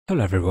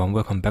Hello everyone,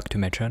 welcome back to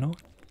my channel.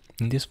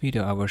 In this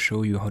video I will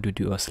show you how to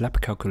do a slab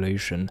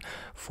calculation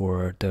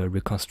for the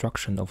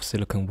reconstruction of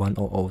silicon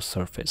 100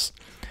 surface.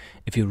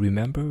 If you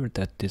remember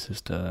that this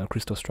is the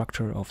crystal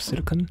structure of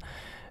silicon,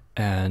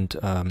 and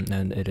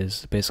it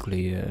is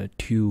basically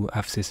two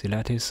FCC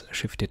lattice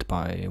shifted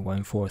by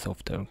 1/4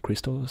 of the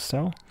crystal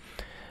cell.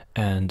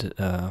 And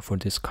for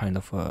this kind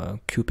of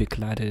cubic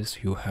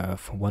lattice, you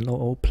have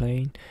 100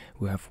 plane,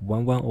 we have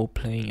 110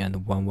 plane,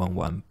 and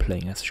 111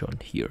 plane as shown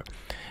here.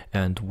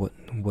 And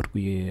what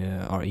we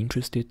are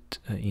interested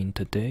in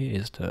today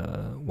is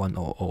the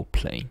 100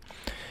 plane.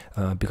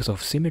 Because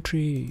of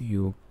symmetry,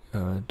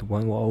 the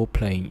 100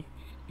 plane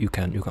you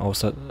can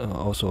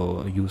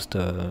also use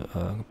the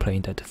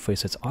plane that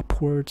faces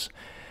upwards,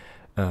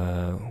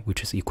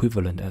 which is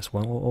equivalent as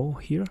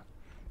 100 here.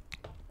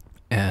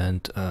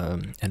 And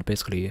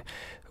basically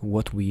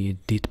what we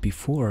did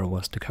before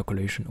was the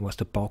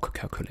bulk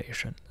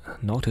calculation.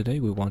 Now today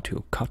we want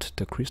to cut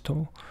the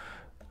crystal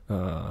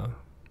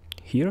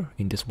here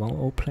in this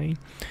 100 plane,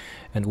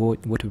 and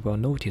what we will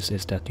notice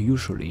is that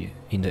usually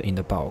in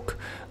the bulk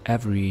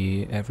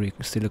every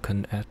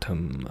silicon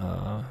atom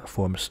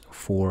forms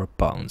 4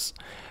 bonds,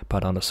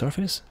 but on the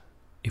surface,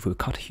 if we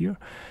cut here,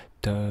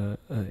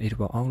 it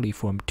will only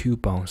form 2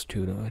 bonds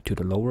to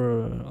the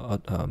lower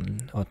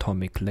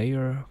atomic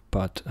layer,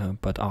 but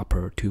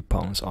upper 2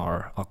 bonds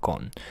are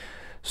gone.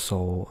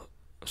 So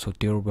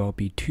there will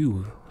be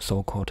 2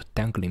 so-called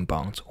dangling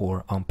bonds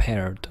or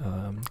unpaired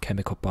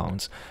chemical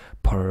bonds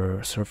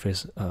per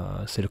surface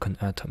silicon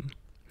atom.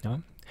 Yeah?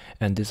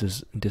 And this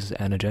is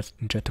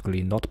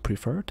energetically not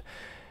preferred.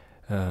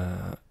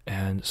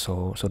 And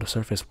so the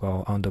surface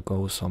will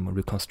undergo some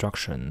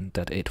reconstruction,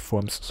 that it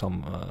forms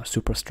some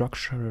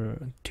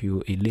superstructure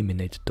to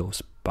eliminate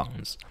those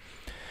bonds.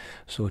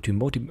 So to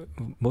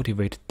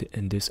motivate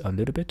this a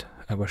little bit,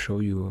 I will show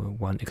you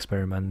one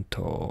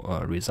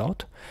experimental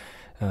result.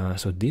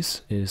 So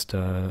this is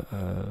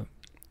the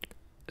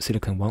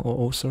silicon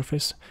 100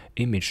 surface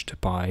imaged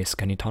by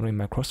scanning tunneling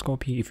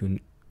microscopy. If you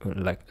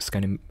like,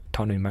 scanning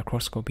tunneling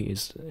microscopy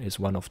is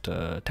one of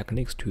the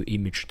techniques to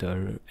image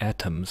the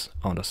atoms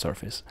on the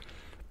surface.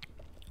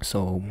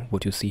 So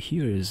what you see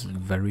here is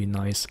very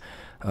nice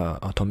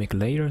atomic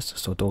layers.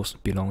 So those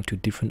belong to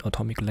different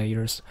atomic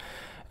layers.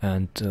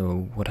 And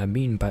what I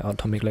mean by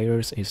atomic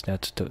layers is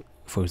that,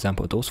 for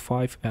example, those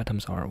 5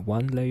 atoms are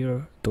 1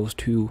 layer, those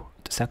 2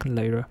 the second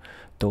layer,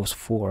 those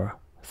 4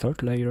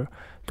 third layer,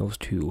 those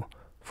 2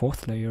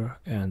 fourth layer,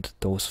 and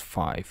those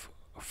 5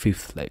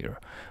 5th layer.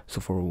 So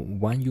for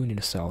 1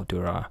 unit cell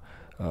there are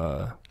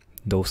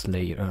those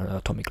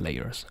atomic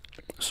layers.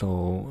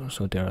 So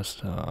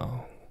there's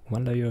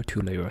 1 layer,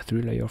 2 layer,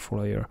 3 layer,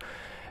 4 layer,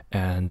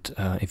 and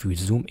if we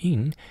zoom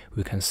in,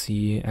 we can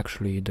see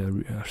actually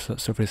the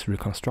surface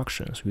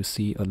reconstructions. We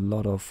see a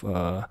lot of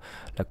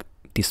like,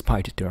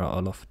 despite there are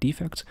a lot of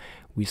defects,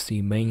 we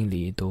see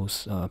mainly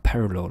those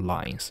parallel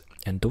lines,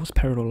 and those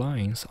parallel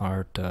lines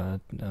are the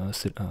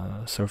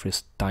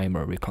surface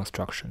dimer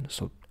reconstruction.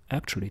 So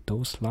actually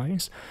those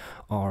lines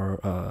are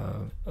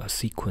a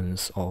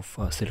sequence of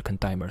silicon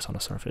dimers on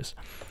the surface.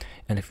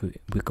 And if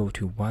we go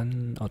to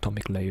 1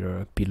 atomic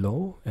layer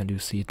below, and you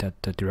see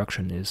that the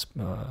direction is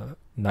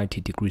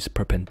 90 degrees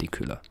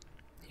perpendicular.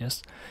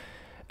 Yes.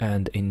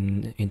 And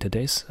in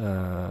today's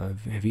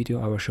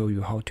video, I will show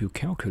you how to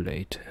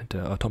calculate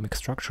the atomic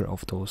structure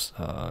of those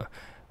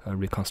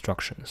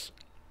reconstructions.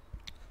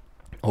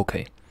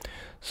 Okay,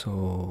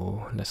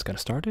 so let's get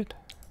started.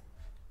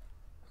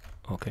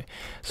 Okay,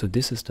 so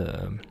this is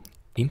the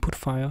input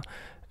file.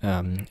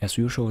 As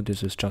usual,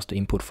 this is just the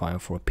input file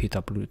for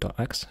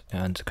pw.x,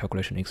 and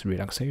calculation is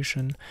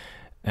relaxation.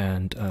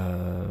 And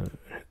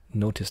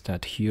notice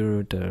that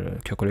here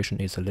the calculation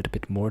is a little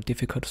bit more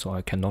difficult, so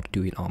I cannot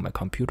do it on my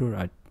computer.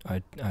 I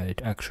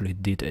actually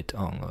did it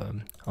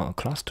on a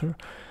cluster.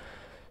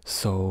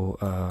 So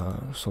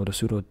the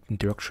pseudo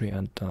directory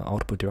and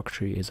output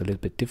directory is a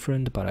little bit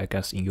different, but I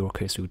guess in your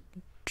case you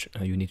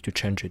need to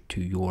change it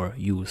to your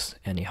use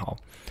anyhow.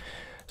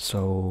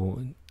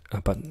 So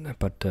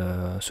but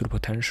the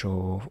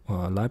pseudopotential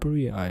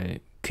library, I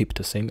keep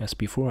the same as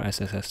before,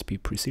 SSSP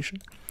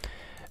precision,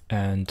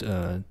 and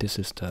this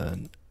is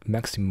the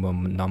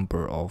maximum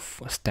number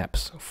of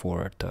steps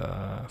for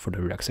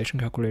the relaxation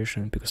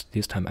calculation, because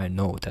this time I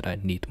know that I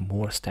need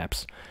more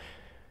steps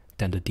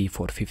than the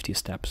default 50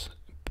 steps.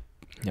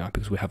 Yeah,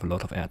 because we have a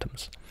lot of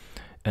atoms.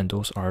 And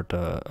those are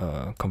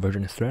the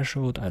convergence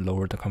threshold. I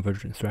lowered the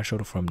convergence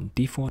threshold from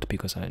default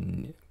because I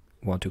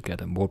want to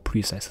get a more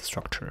precise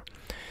structure.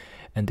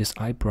 And this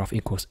iBroth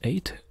equals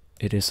 8,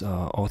 it is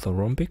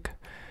orthorhombic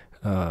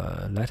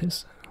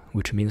lattice,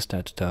 which means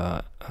that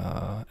the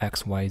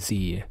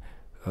XYZ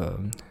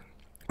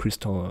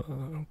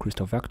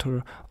crystal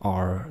vector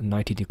are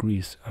 90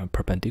 degrees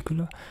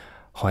perpendicular.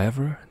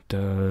 However,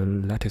 the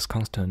lattice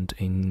constant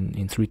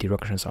in 3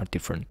 directions are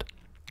different.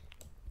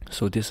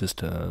 So this is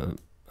the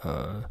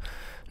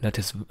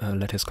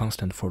lattice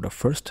constant for the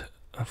first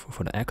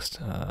for the x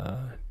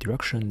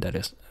direction, that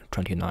is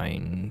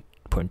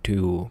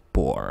 29.2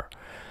 Bohr,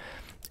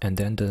 And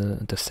then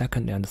the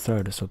second and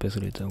third, so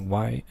basically the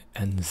y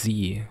and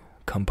z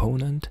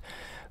component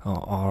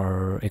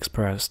are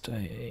expressed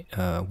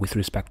with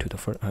respect to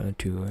the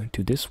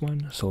to this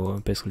one. So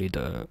basically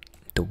the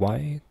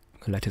y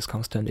lattice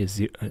constant is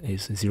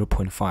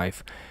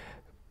 0.5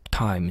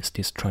 times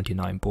this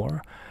 29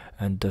 Bohr,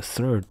 and the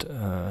third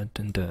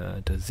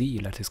the z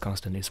lattice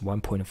constant is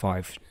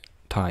 1.5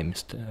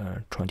 times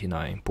the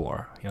 29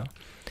 Bohr. Yeah,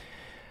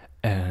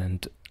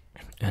 and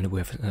we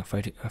have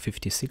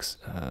 56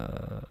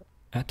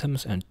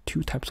 atoms and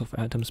two types of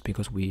atoms,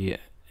 because we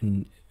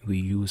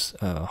use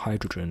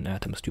hydrogen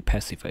atoms to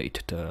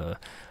passivate the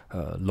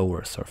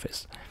lower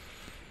surface,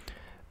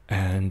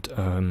 and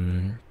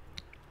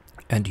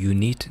you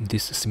need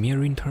this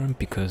smearing term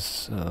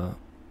because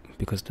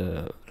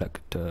the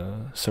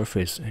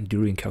surface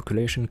during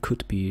calculation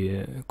could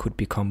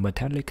become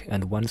metallic,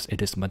 and once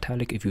it is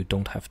metallic, if you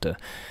don't have the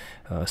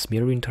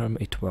smearing term,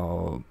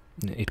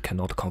 it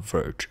cannot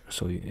converge.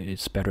 So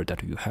it's better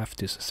that you have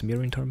this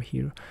smearing term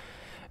here,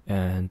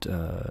 and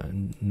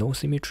no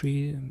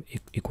symmetry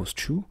equals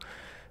true.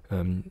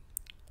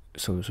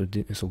 So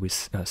we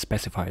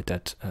specify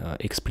that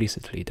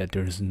explicitly, that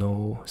there is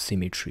no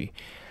symmetry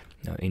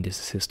in this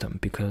system,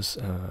 because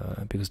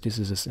this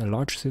is a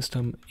large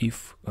system.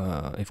 If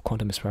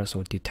quantum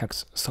espresso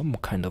detects some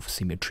kind of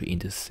symmetry in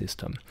this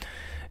system,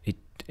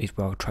 it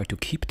will try to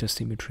keep the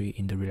symmetry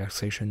in the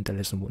relaxation. That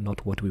is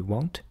not what we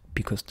want,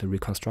 because the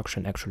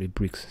reconstruction actually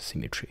breaks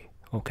symmetry.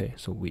 Okay,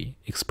 so we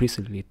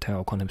explicitly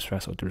tell quantum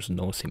espresso there's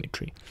no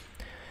symmetry.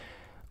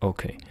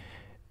 Okay,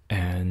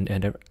 and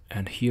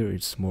here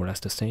it's more or less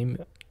the same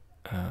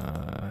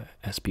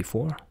as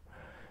before,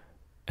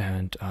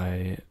 and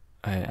I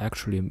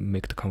actually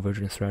make the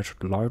convergence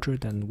threshold larger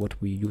than what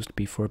we used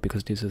before,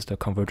 because this is the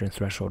convergence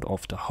threshold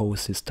of the whole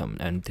system,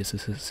 and this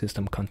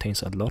system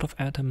contains a lot of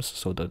atoms,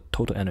 so the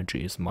total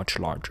energy is much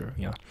larger.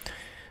 Yeah,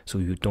 so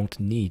you don't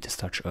need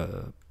such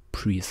a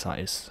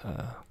precise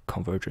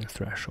convergence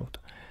threshold.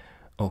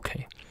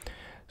 Okay,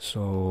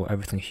 so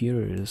everything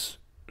here is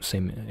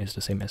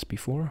the same as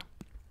before,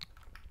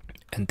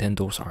 and then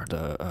those are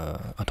the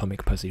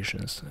atomic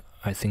positions.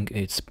 I think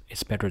it's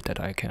better that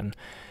I can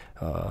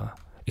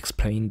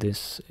explain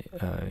this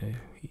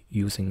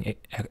using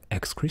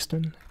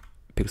X-crystal,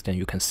 because then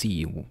you can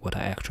see what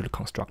I actually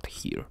construct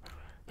here.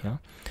 Yeah,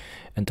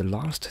 and the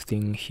last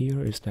thing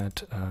here is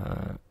that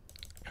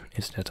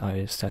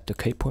I set the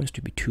K points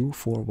to be 2,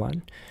 4,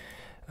 1.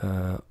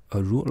 A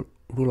rule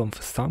of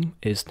thumb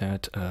is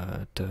that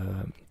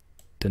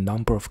the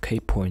number of K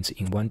points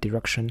in one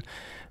direction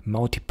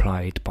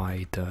multiplied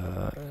by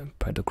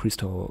the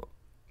crystal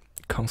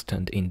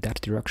constant in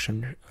that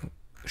direction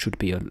should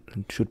be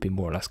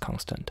more or less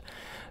constant.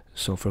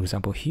 So for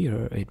example,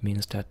 here it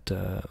means that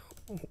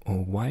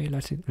y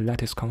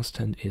lattice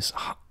constant is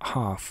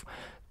half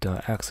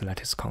the x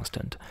lattice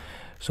constant.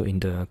 So in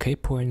the K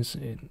points,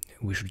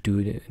 we should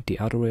do the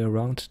other way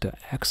around. The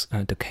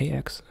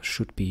kx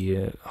should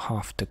be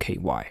half the ky.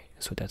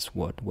 So that's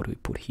what we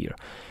put here.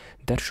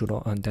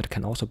 That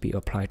can also be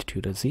applied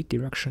to the z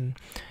direction,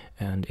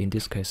 and in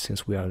this case,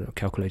 since we are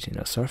calculating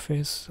a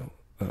surface,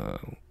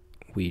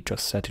 we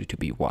just set it to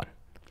be 1.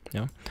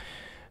 Yeah.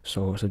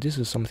 So this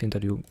is something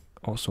that you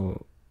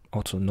also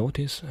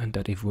notice, and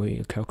that if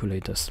we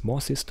calculate a small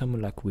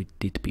system like we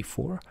did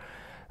before,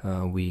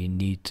 we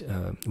need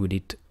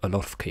a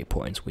lot of K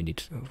points. We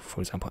need,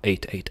 for example,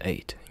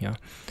 888. Yeah.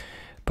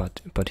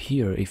 But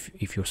here,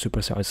 if your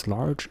supercell is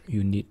large,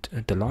 you need,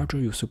 the larger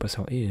your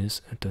supercell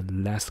is, the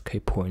less K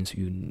points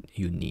you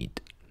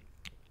need.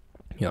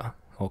 Yeah.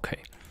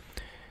 Okay.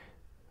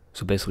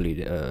 So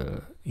basically,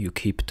 you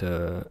keep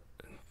the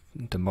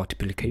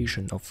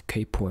multiplication of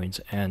K points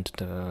and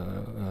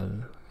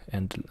the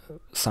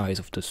size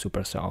of the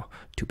supercell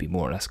to be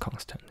more or less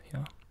constant.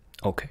 Yeah.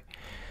 Okay.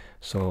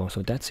 So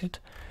that's it.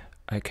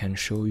 I can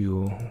show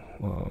you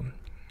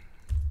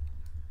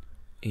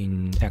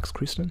in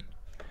X-crystal.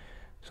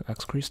 So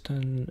X-crystal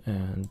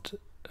and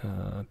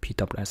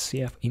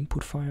PWSCF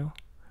input file,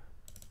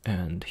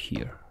 and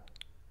here.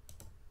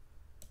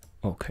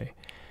 Okay.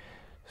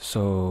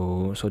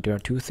 So there are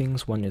two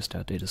things. One is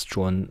that it is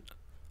drawn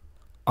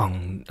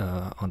on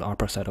the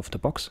upper side of the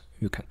box.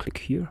 You can click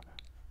here.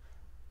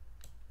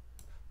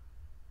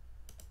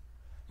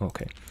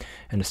 Okay.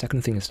 And the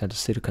second thing is that the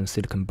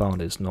silicon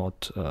bond is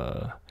not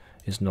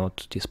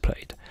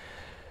displayed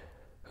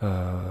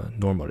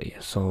normally.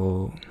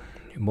 So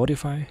you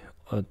modify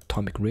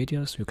atomic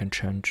radius. You can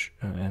change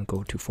and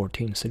go to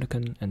 14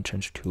 silicon and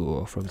change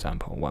to, for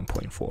example,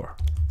 1.4.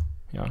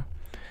 Yeah.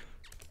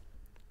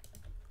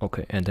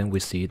 Okay, and then we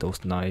see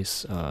those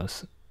nice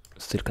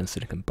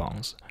silicon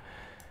bonds.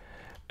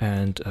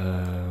 And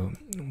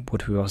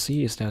what we will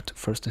see is that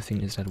first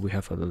thing is that we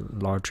have a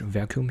large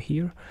vacuum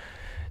here.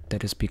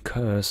 That is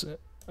because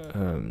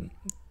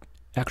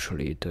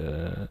actually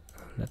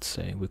let's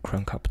say we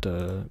crank up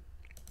the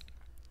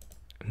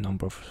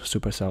number of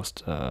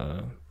supercells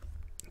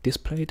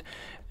displayed.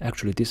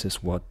 Actually, this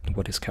is what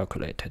is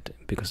calculated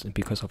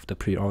because of the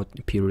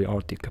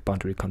periodic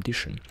boundary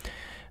condition.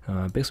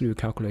 Basically, we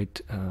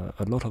calculate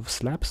a lot of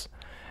slabs,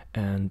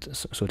 And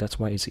so that's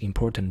why it's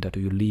important that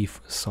you leave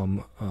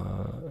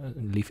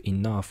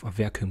enough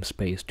vacuum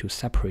space to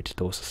separate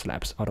those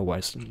slabs.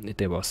 Otherwise,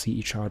 they will see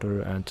each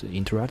other and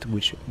interact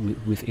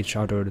with each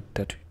other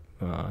that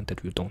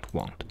you don't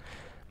want.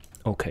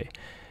 Okay,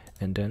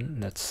 and then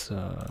let's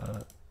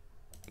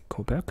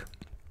go back.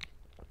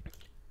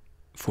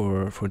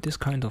 For this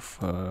kind of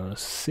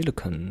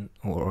silicon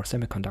or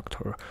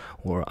semiconductor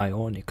or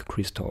ionic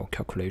crystal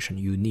calculation,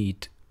 you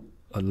need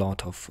a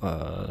lot of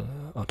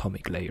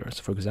atomic layers.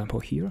 For example,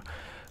 here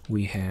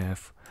we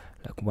have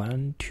like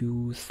 1,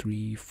 2,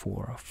 3,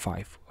 4,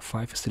 5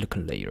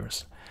 silicon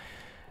layers,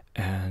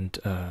 and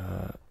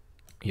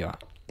yeah.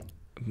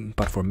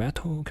 But for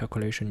metal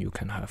calculation, you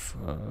can have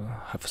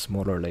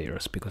smaller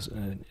layers because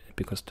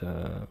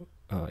the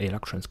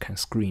electrons can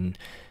screen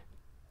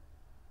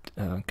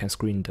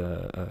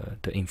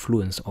the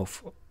influence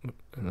of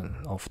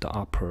the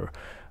upper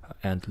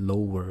and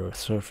lower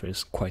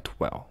surface quite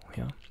well.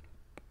 Yeah.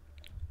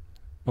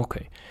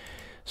 Okay,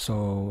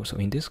 so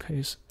in this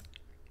case,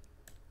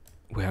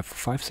 we have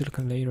 5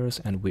 silicon layers,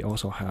 and we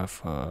also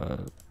have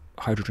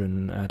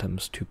hydrogen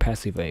atoms to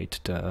passivate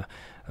the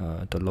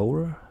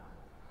lower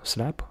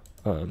slab,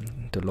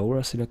 the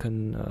lower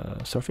silicon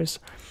surface.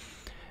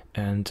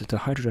 And the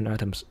hydrogen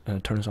atoms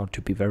turns out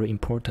to be very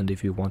important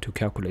if you want to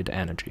calculate the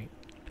energy.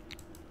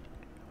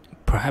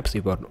 Perhaps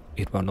it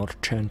will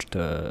not change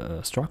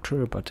the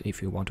structure, but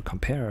if you want to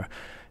compare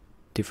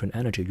different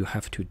energy, you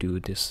have to do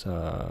this,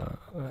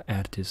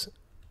 add these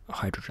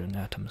hydrogen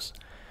atoms.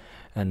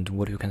 And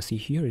what you can see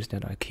here is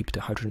that I keep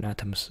the hydrogen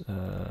atoms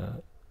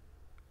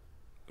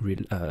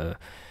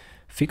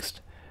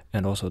fixed,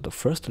 and also the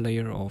first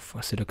layer of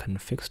silicon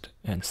fixed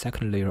and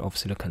second layer of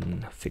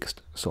silicon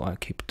fixed. So I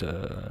keep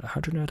the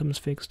hydrogen atoms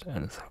fixed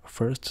and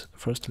first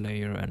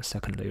layer and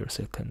second layer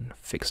silicon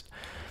fixed.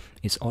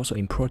 It's also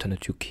important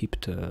to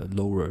keep the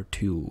lower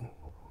 2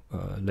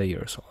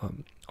 layers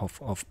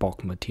of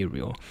bulk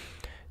material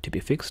to be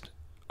fixed,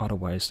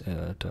 otherwise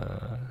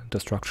the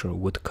structure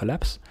would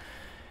collapse.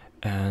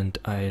 And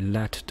I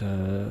let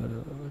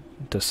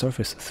the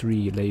surface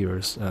 3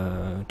 layers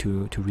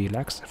to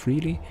relax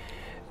freely.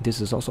 This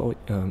is also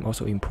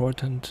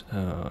important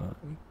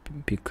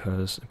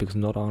because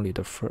not only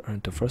the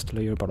first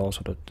layer but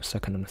also the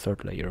second and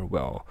third layer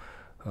will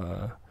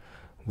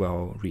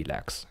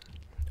relax.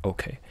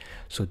 Okay,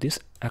 so this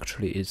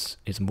actually is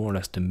more or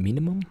less the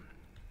minimum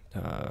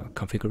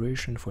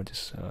configuration for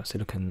this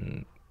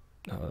silicon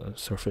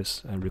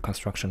surface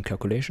reconstruction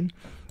calculation.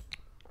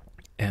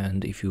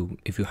 And if you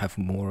have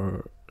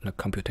more like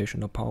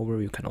computational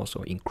power, you can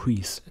also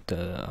increase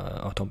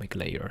the atomic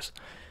layers.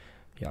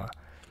 Yeah,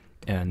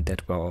 and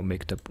that will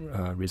make the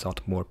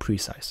result more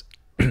precise.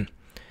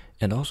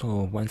 And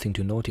also one thing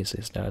to notice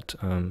is that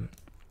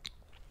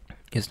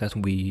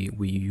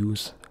we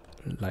use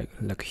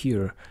like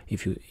here,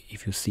 if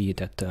you see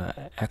that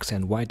the x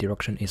and y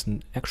direction is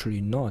actually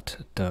not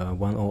the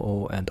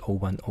 100 and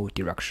 010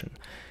 direction.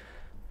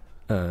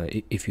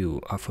 If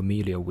you are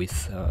familiar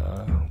with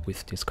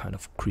this kind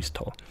of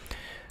crystal,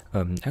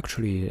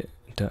 actually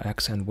the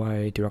x and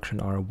y direction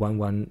are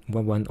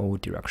 110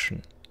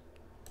 direction.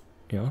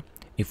 Yeah,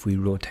 if we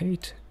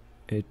rotate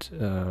it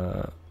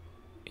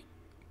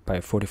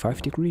by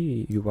 45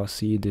 degrees, you will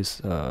see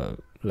this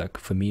like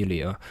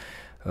familiar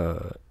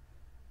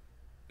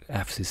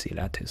FCC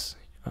lattice.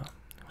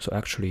 So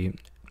actually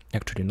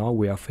now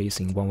we are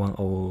facing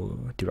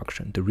 110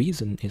 direction. The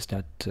reason is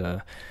that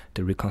the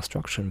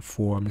reconstruction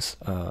forms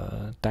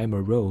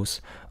dimer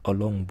rows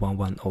along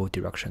 110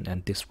 direction,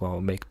 and this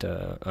will make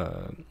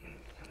the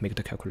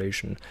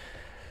calculation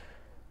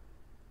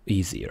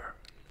easier.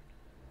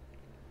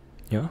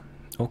 Yeah.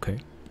 Okay.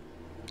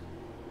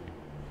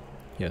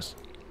 Yes.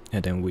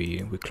 And then we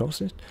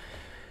close it.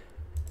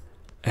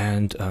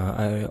 And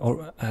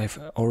I've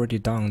already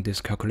done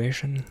this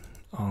calculation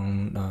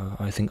on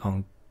I think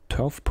on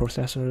 12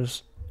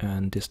 processors,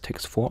 and this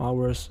takes 4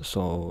 hours.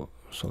 So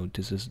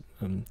this is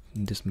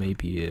this may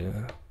be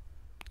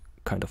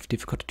kind of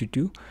difficult to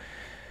do.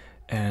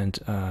 And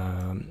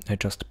I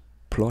just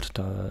plot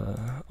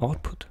the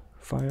output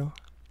file,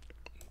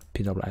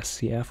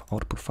 PWSCF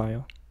output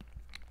file,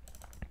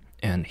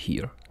 and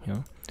here,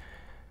 yeah.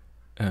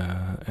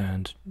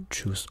 And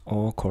choose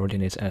all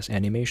coordinates as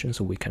animation,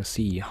 so we can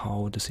see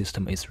how the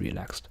system is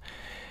relaxed.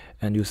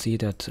 And you see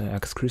that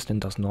XCrystal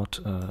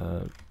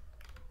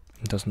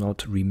does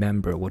not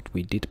remember what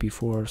we did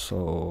before,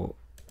 so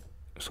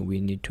we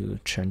need to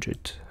change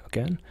it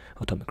again,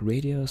 atomic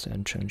radius,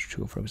 and change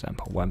to, for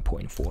example,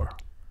 1.4.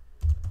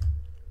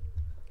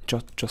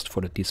 Just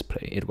for the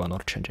display, it will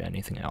not change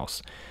anything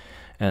else.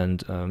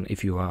 And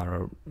if you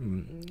are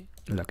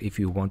like if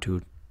you want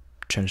to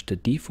change the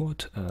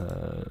default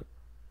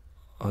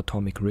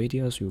atomic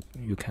radius,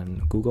 you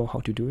can Google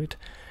how to do it,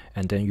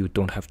 and then you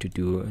don't have to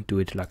do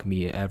it like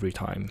me every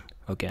time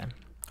again.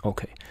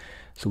 Okay,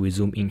 so we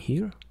zoom in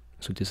here.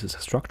 So this is a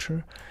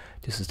structure.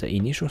 This is the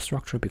initial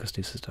structure because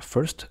this is the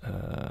first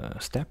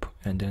step,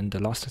 and then the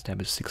last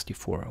step is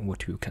 64. And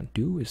what you can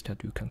do is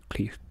that you can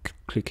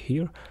click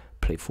here,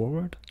 play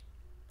forward,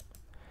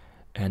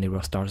 and it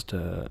will start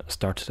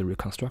the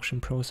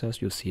reconstruction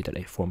process. You see that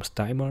it forms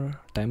dimer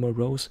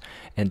rows,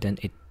 and then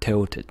it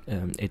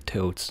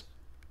tilts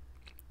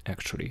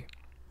actually.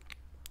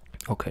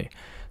 Okay,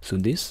 so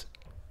this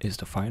is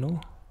the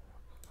final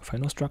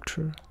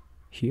structure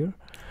here,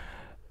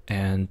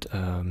 and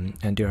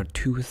there are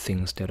two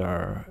things that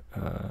are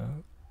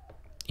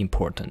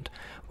important.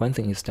 One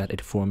thing is that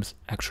it forms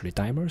actually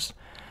dimers.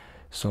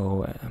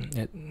 So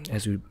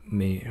as you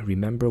may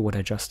remember what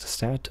I just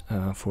said,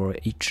 for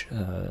each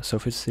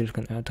surface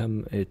silicon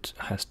atom it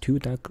has two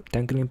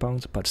dangling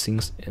bonds, but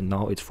since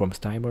now it forms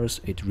dimers,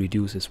 it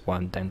reduces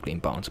one dangling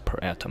bonds per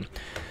atom.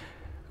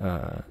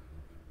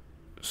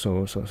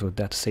 So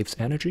that saves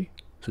energy.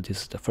 So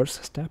this is the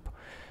first step.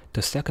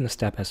 The second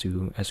step, as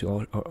you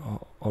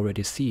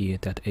already see,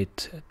 that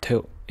it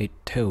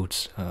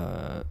tilts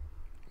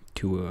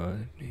to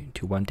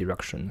one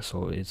direction.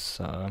 So it's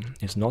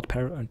not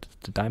parallel.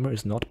 The dimer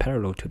is not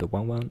parallel to the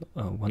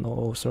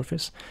 100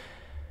 surface,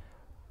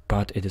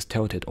 but it is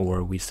tilted,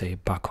 or we say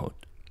buckled.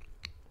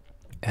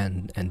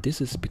 And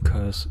this is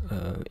because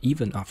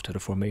even after the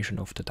formation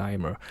of the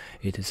dimer,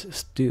 it is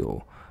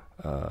still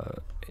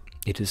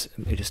it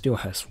still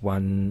has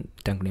one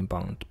dangling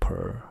bond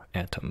per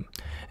atom,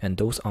 and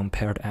those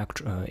unpaired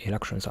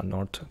electrons are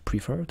not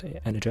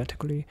preferred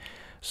energetically.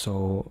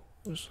 So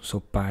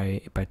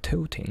by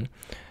tilting,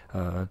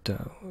 the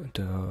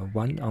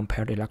one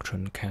unpaired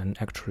electron can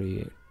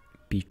actually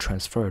be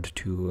transferred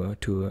to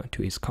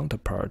its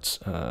counterparts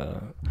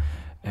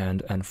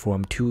and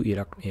form two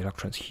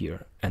electrons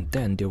here, and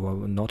then there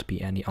will not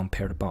be any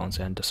unpaired bonds,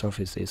 and the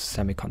surface is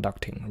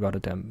semiconducting rather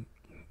than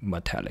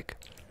metallic.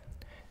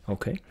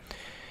 Okay,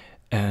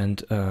 and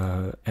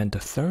the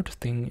third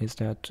thing is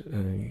that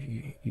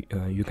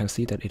you can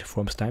see that it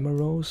forms dimer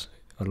rows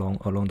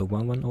along the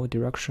 110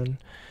 direction,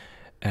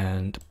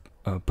 and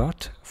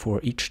but for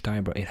each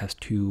dimer it has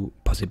two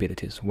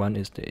possibilities. One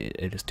is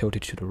it is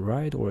tilted to the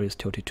right or it is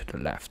tilted to the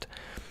left,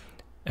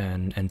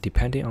 and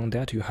depending on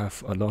that you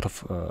have a lot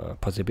of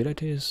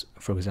possibilities.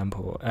 For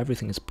example,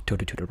 everything is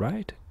tilted to the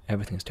right,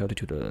 everything is tilted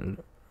to the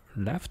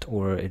left,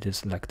 or it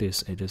is like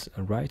this: it is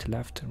right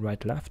left,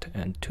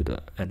 and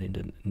in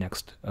the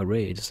next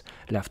array it's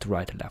left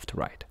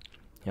right.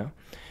 Yeah.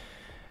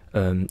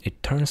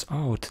 It turns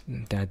out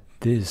that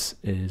this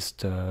is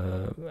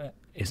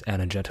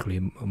energetically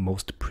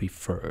most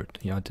preferred.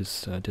 Yeah,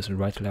 this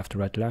right left,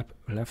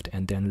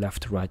 and then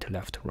left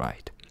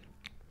right.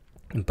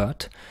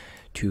 But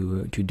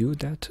to do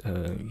that,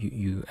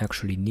 you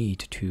actually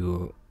need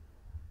to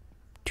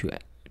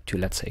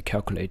let's say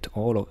calculate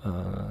all of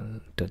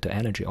the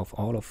energy of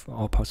all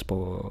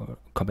possible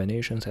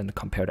combinations and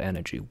compare the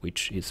energy,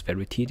 which is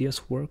very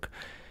tedious work.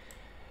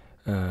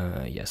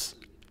 Yes.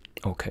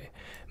 Okay,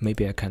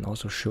 maybe I can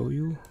also show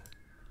you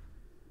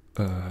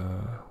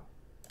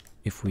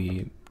if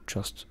we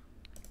just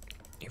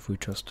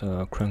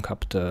crank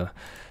up the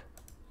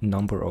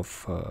number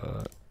of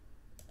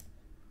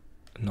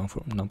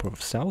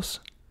cells,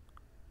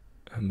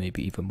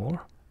 maybe even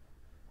more.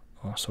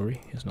 Oh,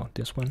 sorry, it's not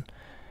this one.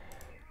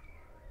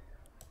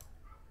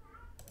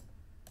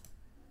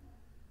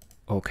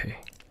 Okay,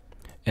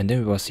 and then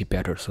we will see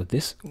better. So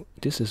this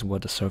is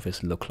what the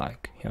surface look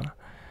like. Yeah.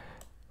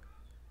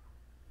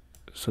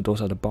 So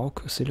those are the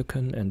bulk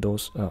silicon, and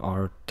those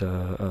are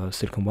the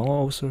silicon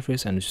 100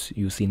 surface, and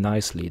you see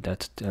nicely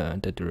that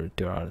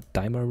there are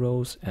dimer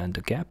rows and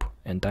a gap,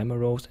 and dimer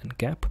rows and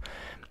gap,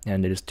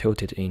 and it is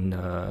tilted in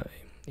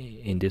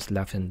this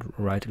left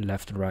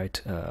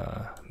right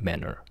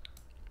manner.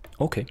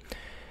 Okay,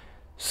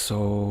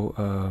 so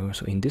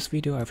in this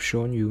video I've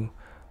shown you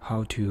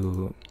how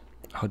to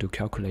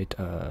calculate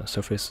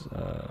surface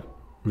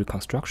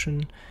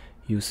reconstruction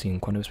using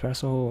quantum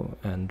espresso,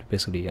 and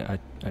basically I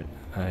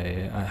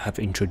have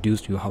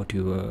introduced you how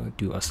to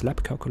do a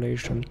slab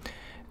calculation,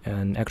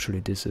 and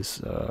actually this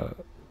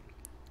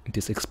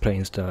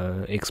explains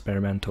the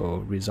experimental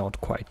result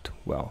quite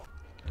well.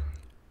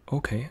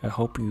 Okay, I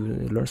hope you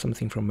learned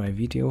something from my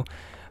video.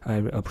 I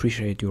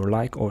appreciate your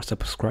like or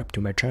subscribe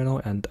to my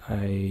channel, and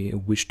I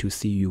wish to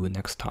see you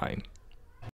next time.